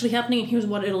what's actually happening and here's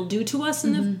what it'll do to us,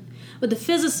 but the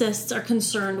physicists are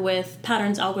concerned with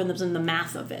patterns, algorithms, and the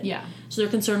math of it. Yeah. So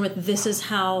they're concerned with this is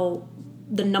how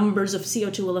the numbers of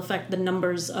CO2 will affect the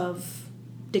numbers of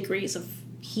degrees of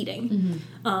heating.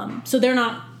 So they're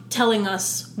not telling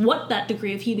us what that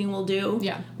degree of heating will do.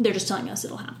 Yeah. They're just telling us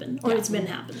it'll happen, or it's been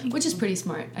happening. Which is pretty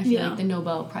smart. I feel like the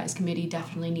Nobel Prize Committee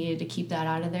definitely needed to keep that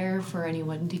out of there for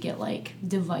anyone to get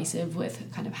divisive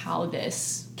with kind of how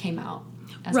this came out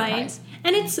as a prize.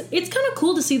 And it's kind of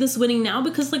cool to see this winning now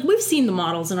because we've seen the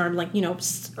models in our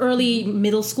early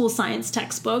middle school science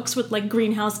textbooks with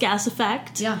greenhouse gas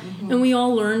effect. Yeah. And we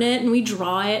all learn it and we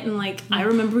draw it and I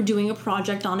remember doing a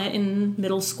project on it in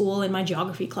middle school in my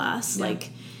geography class.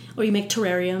 Or you make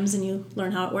terrariums and you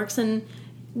learn how it works, and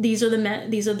these are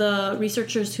the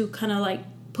researchers who kind of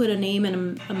put a name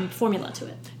and a formula to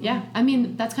it. Yeah, I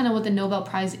mean that's kind of what the Nobel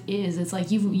Prize is. It's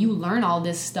you learn all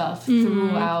this stuff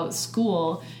throughout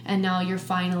school, and now you're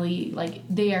finally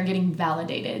they are getting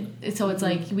validated. So it's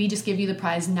we just give you the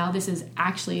prize. Now this is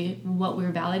actually what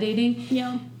we're validating.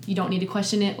 Yeah. You don't need to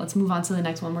question it. Let's move on to the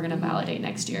next one we're going to validate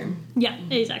next year. Yeah,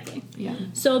 exactly. Yeah.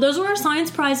 So those were our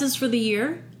science prizes for the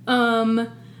year.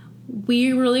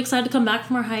 We're really excited to come back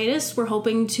from our hiatus. We're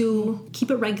hoping to keep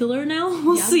it regular now.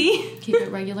 We'll see. Keep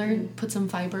it regular. Put some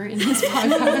fiber in this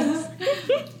podcast.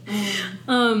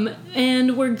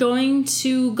 And we're going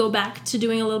to go back to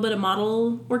doing a little bit of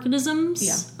model organisms.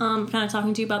 Yeah. Kind of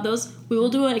talking to you about those. We will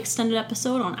do an extended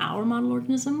episode on our model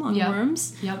organism, on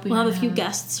worms. Yep, we'll have a few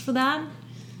guests for that.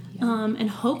 And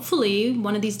hopefully,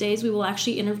 one of these days, we will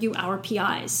actually interview our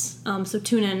PIs. So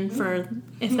tune in for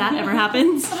if that ever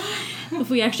happens, if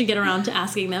we actually get around to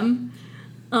asking them.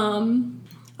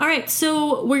 All right,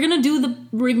 so we're going to do the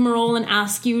rigmarole and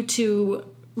ask you to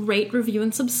rate, review,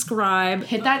 and subscribe.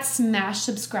 Hit that smash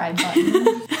subscribe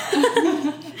button.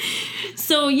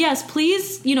 So, yes,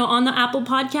 please, on the Apple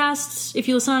Podcasts, if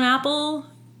you listen on Apple,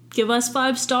 give us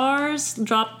 5 stars.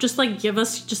 Just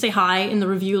say hi in the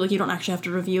review. You don't actually have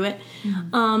to review it.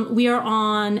 We are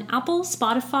on Apple,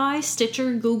 Spotify,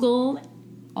 Stitcher, Google.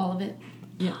 All of it.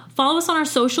 Yeah. Follow us on our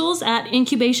socials at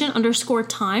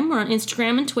incubation_time. We're on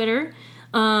Instagram and Twitter.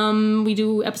 We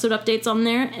do episode updates on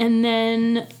there. And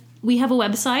then we have a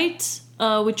website,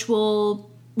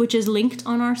 which is linked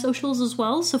on our socials as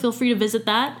well. So feel free to visit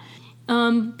that.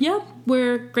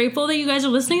 We're grateful that you guys are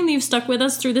listening and you've stuck with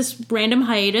us through this random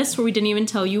hiatus where we didn't even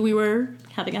tell you we were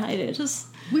having a hiatus.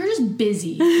 We were just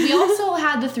busy. We also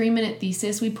had the 3-minute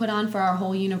thesis we put on for our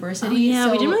whole university. Oh, yeah,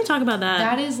 so we didn't really talk about that.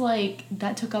 That is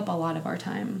that took up a lot of our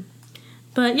time.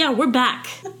 But yeah, we're back.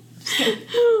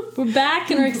 We're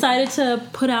back and we're excited to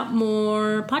put out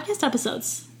more podcast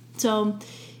episodes. So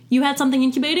you had something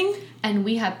incubating? And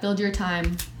we have Build Your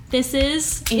Time. This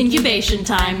is Incubation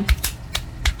Time.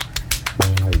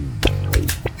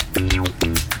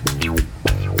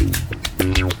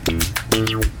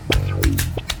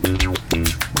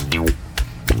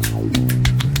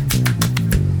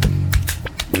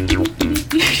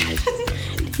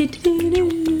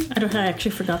 I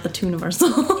actually forgot the tune of our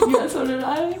song. Yeah, so did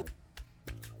I.